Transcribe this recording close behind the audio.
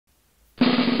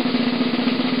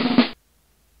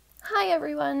Hi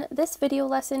everyone! This video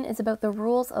lesson is about the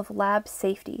rules of lab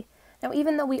safety. Now,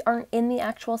 even though we aren't in the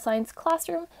actual science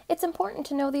classroom, it's important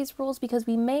to know these rules because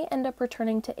we may end up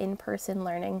returning to in-person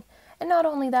learning. And not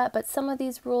only that, but some of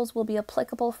these rules will be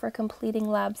applicable for completing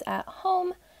labs at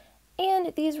home,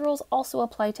 and these rules also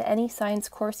apply to any science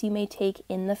course you may take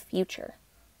in the future.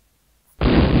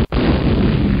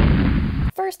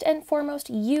 First and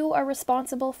foremost, you are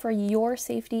responsible for your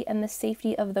safety and the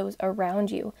safety of those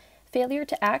around you. Failure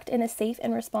to act in a safe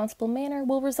and responsible manner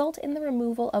will result in the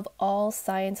removal of all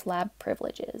science lab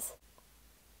privileges.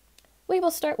 We will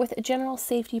start with general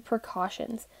safety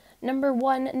precautions. Number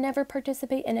 1, never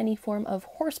participate in any form of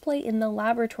horseplay in the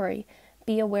laboratory.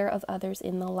 Be aware of others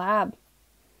in the lab.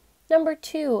 Number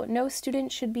 2, no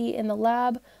student should be in the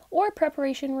lab or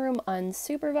preparation room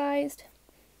unsupervised.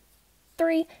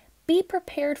 3, be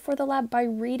prepared for the lab by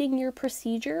reading your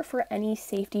procedure for any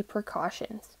safety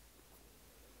precautions.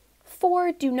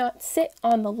 4, do not sit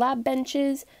on the lab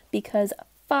benches because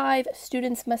 5,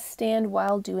 students must stand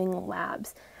while doing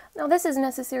labs. Now this is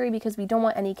necessary because we don't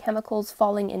want any chemicals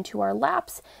falling into our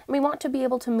laps, and we want to be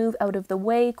able to move out of the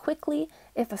way quickly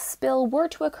if a spill were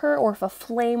to occur or if a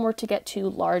flame were to get too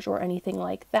large or anything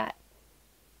like that.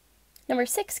 Number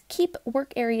 6, keep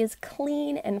work areas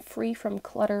clean and free from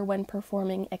clutter when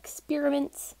performing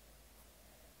experiments.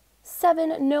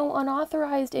 7, no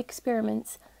unauthorized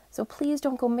experiments. So please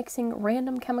don't go mixing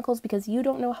random chemicals because you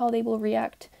don't know how they will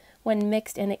react when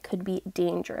mixed and it could be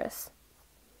dangerous.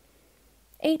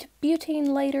 8, butane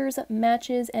lighters,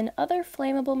 matches, and other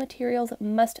flammable materials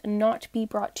must not be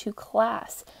brought to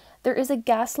class. There is a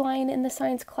gas line in the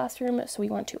science classroom, so we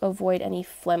want to avoid any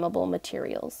flammable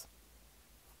materials.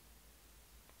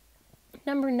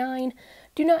 Number 9,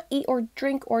 do not eat or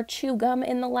drink or chew gum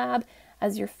in the lab,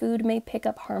 as your food may pick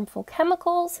up harmful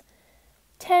chemicals.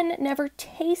 10, never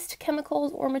taste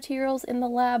chemicals or materials in the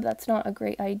lab. That's not a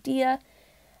great idea.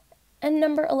 And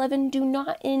number 11, do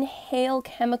not inhale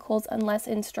chemicals unless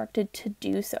instructed to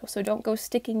do so. So don't go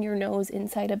sticking your nose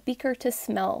inside a beaker to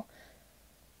smell.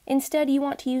 Instead, you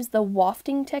want to use the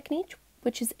wafting technique,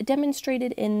 which is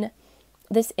demonstrated in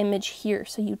this image here.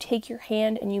 So you take your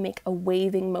hand and you make a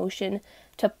waving motion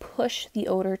to push the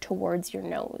odor towards your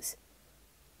nose.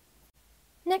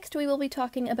 Next, we will be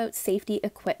talking about safety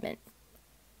equipment.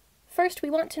 First, we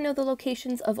want to know the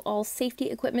locations of all safety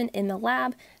equipment in the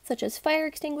lab, such as fire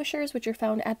extinguishers, which are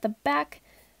found at the back,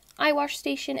 eye wash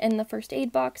station, and the first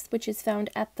aid box, which is found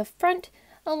at the front,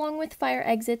 along with fire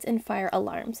exits and fire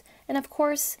alarms. And of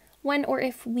course, when or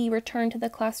if we return to the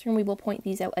classroom, we will point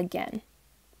these out again.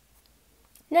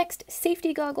 Next,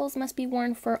 safety goggles must be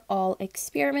worn for all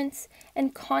experiments,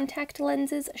 and contact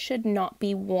lenses should not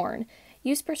be worn.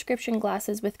 Use prescription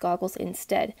glasses with goggles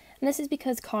instead, and this is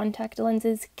because contact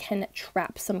lenses can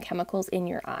trap some chemicals in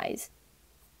your eyes.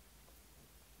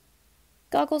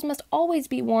 Goggles must always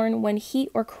be worn when heat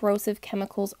or corrosive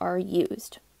chemicals are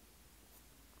used.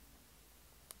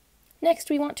 Next,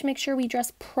 we want to make sure we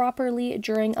dress properly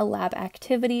during a lab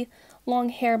activity. Long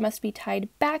hair must be tied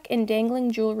back, and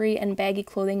dangling jewelry and baggy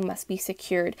clothing must be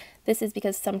secured. This is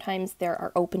because sometimes there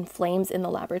are open flames in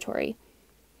the laboratory.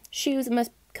 Shoes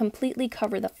must completely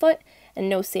cover the foot, and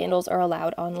no sandals are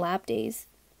allowed on lab days.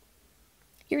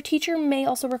 Your teacher may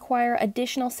also require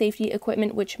additional safety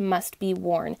equipment which must be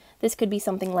worn. This could be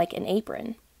something like an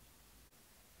apron.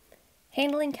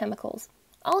 Handling chemicals.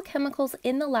 All chemicals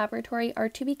in the laboratory are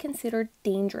to be considered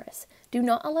dangerous. Do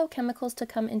not allow chemicals to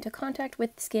come into contact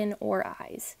with skin or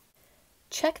eyes.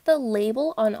 Check the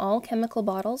label on all chemical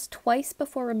bottles twice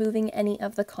before removing any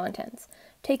of the contents.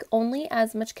 Take only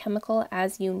as much chemical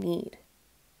as you need.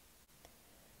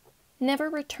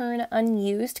 Never return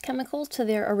unused chemicals to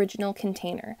their original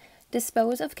container.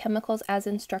 Dispose of chemicals as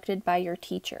instructed by your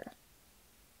teacher.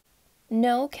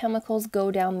 No chemicals go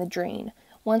down the drain.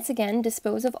 Once again,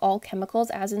 dispose of all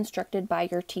chemicals as instructed by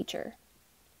your teacher.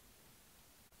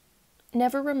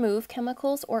 Never remove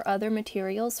chemicals or other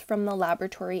materials from the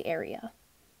laboratory area.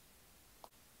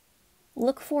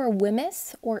 Look for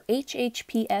WHMIS or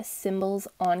HHPS symbols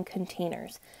on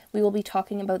containers. We will be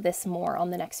talking about this more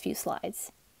on the next few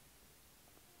slides.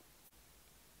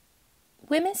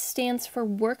 WHMIS stands for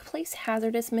Workplace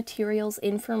Hazardous Materials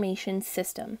Information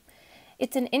System.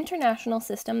 It's an international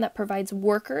system that provides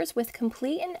workers with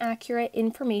complete and accurate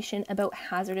information about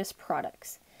hazardous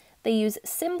products. They use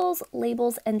symbols,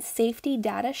 labels, and safety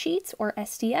data sheets, or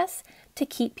SDS, to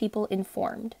keep people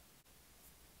informed.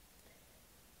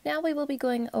 Now we will be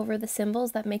going over the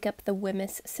symbols that make up the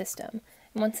WHMIS system.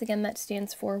 And once again, that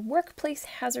stands for Workplace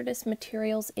Hazardous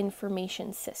Materials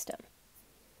Information System.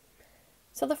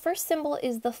 So the first symbol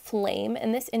is the flame,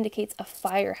 and this indicates a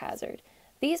fire hazard.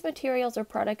 These materials or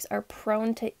products are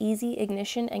prone to easy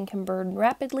ignition and can burn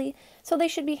rapidly, so they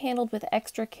should be handled with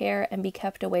extra care and be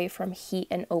kept away from heat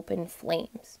and open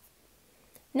flames.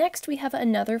 Next, we have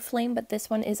another flame, but this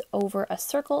one is over a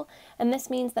circle, and this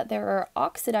means that there are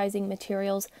oxidizing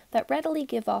materials that readily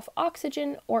give off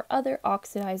oxygen or other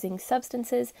oxidizing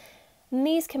substances, and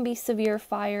these can be severe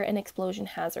fire and explosion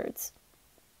hazards.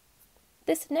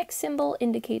 This next symbol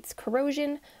indicates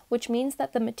corrosion, which means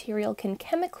that the material can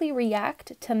chemically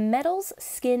react to metals,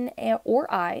 skin,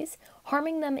 or eyes,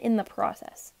 harming them in the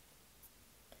process.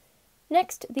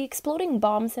 Next, the exploding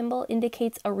bomb symbol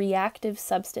indicates a reactive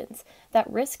substance that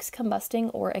risks combusting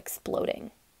or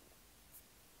exploding.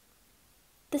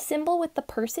 The symbol with the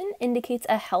person indicates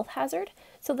a health hazard,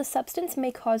 so the substance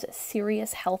may cause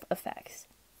serious health effects.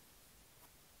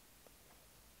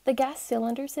 The gas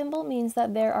cylinder symbol means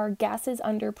that there are gases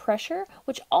under pressure,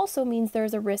 which also means there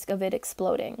is a risk of it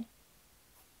exploding.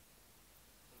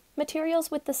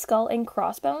 Materials with the skull and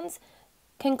crossbones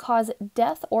can cause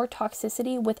death or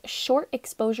toxicity with short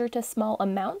exposure to small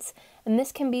amounts, and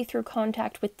this can be through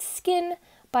contact with skin,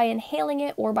 by inhaling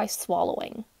it, or by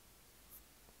swallowing.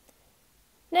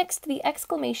 Next, the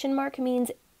exclamation mark means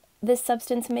this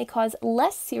substance may cause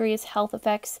less serious health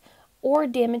effects or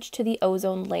damage to the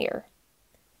ozone layer.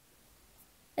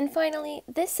 And finally,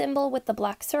 this symbol with the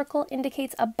black circle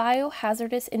indicates a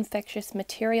biohazardous infectious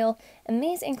material, and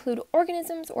these include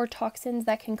organisms or toxins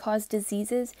that can cause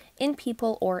diseases in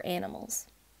people or animals.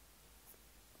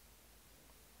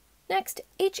 Next,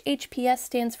 HHPS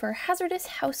stands for Hazardous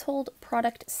Household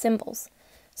Product Symbols.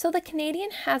 So the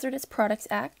Canadian Hazardous Products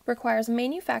Act requires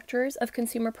manufacturers of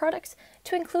consumer products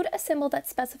to include a symbol that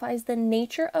specifies the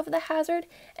nature of the hazard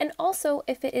and also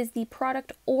if it is the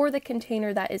product or the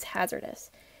container that is hazardous.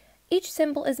 Each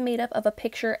symbol is made up of a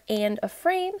picture and a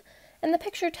frame, and the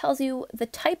picture tells you the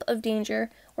type of danger,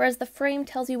 whereas the frame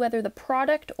tells you whether the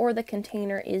product or the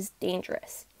container is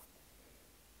dangerous.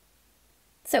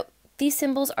 So these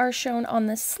symbols are shown on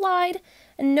this slide,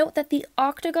 and note that the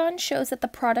octagon shows that the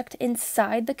product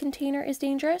inside the container is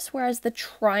dangerous, whereas the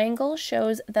triangle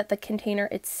shows that the container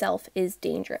itself is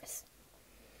dangerous.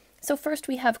 So first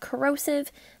we have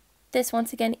corrosive. This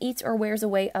once again eats or wears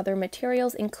away other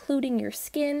materials, including your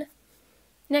skin.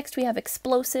 Next we have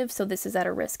explosive, so this is at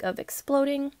a risk of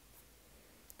exploding.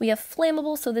 We have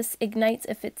flammable, so this ignites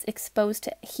if it's exposed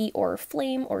to heat or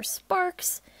flame or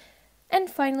sparks. And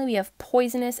finally we have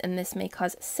poisonous, and this may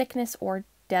cause sickness or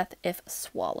death if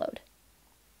swallowed.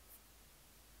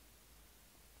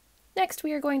 Next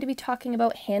we are going to be talking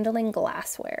about handling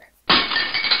glassware.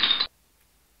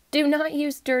 Do not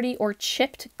use dirty or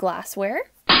chipped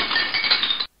glassware.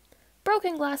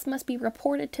 Broken glass must be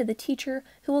reported to the teacher,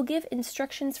 who will give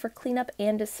instructions for cleanup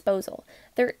and disposal.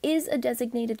 There is a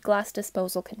designated glass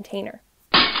disposal container.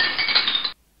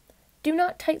 Do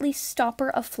not tightly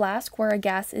stopper a flask where a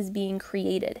gas is being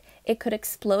created. It could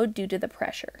explode due to the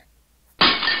pressure.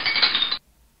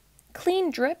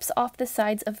 Clean drips off the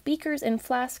sides of beakers and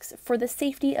flasks for the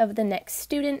safety of the next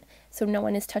student, so no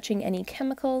one is touching any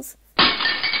chemicals.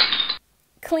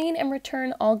 Clean and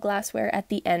return all glassware at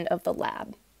the end of the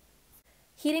lab.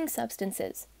 Heating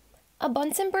substances. A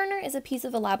Bunsen burner is a piece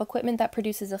of lab equipment that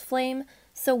produces a flame,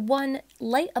 so 1.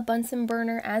 Light a Bunsen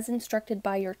burner as instructed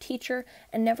by your teacher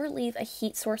and never leave a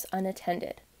heat source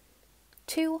unattended.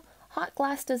 2. Hot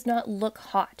glass does not look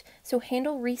hot, so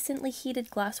handle recently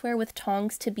heated glassware with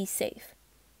tongs to be safe.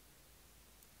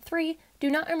 3.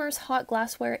 Do not immerse hot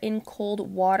glassware in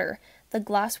cold water. The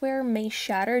glassware may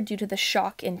shatter due to the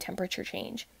shock in temperature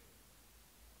change.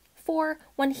 4.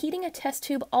 When heating a test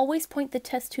tube, always point the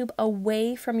test tube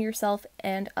away from yourself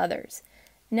and others.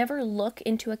 Never look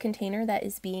into a container that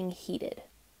is being heated.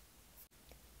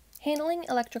 Handling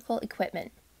electrical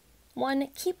equipment. 1.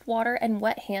 Keep water and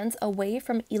wet hands away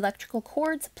from electrical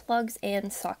cords, plugs,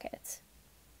 and sockets.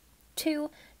 2.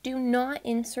 Do not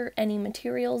insert any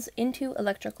materials into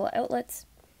electrical outlets.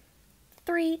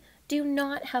 3. Do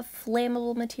not have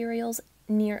flammable materials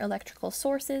near electrical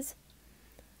sources.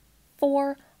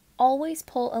 4. Always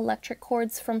pull electric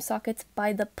cords from sockets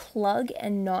by the plug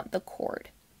and not the cord.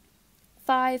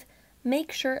 5.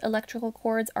 Make sure electrical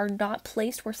cords are not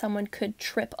placed where someone could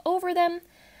trip over them.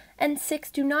 And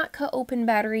 6. Do not cut open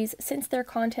batteries since their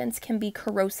contents can be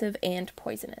corrosive and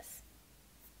poisonous.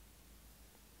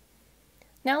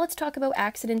 Now let's talk about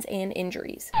accidents and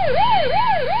injuries.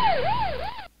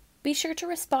 Be sure to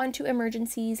respond to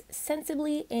emergencies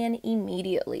sensibly and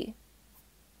immediately.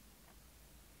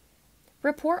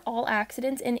 Report all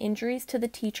accidents and injuries to the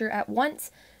teacher at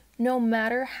once, no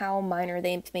matter how minor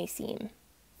they may seem.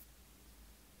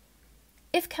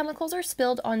 If chemicals are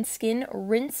spilled on skin,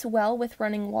 rinse well with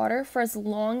running water for as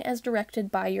long as directed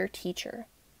by your teacher.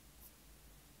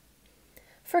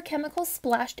 For chemicals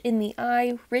splashed in the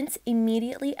eye, rinse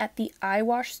immediately at the eye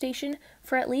wash station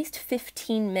for at least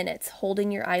 15 minutes,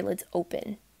 holding your eyelids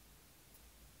open.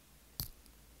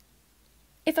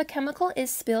 If a chemical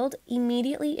is spilled,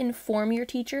 immediately inform your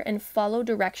teacher and follow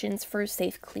directions for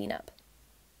safe cleanup.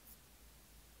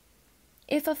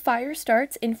 If a fire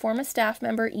starts, inform a staff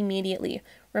member immediately.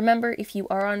 Remember, if you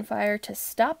are on fire, to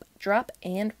stop, drop,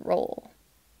 and roll.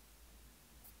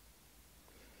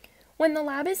 When the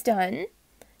lab is done,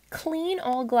 clean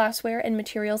all glassware and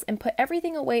materials and put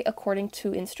everything away according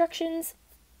to instructions.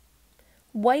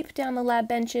 Wipe down the lab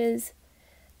benches.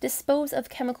 Dispose of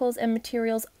chemicals and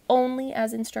materials only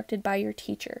as instructed by your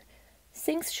teacher.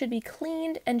 Sinks should be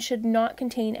cleaned and should not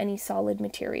contain any solid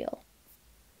material.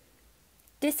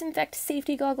 Disinfect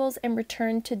safety goggles and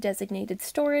return to designated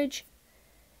storage.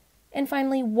 And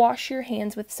finally, wash your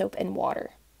hands with soap and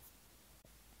water.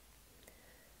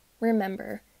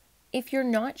 Remember, if you're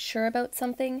not sure about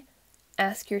something,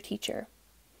 ask your teacher.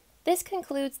 This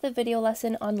concludes the video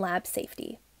lesson on lab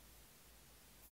safety.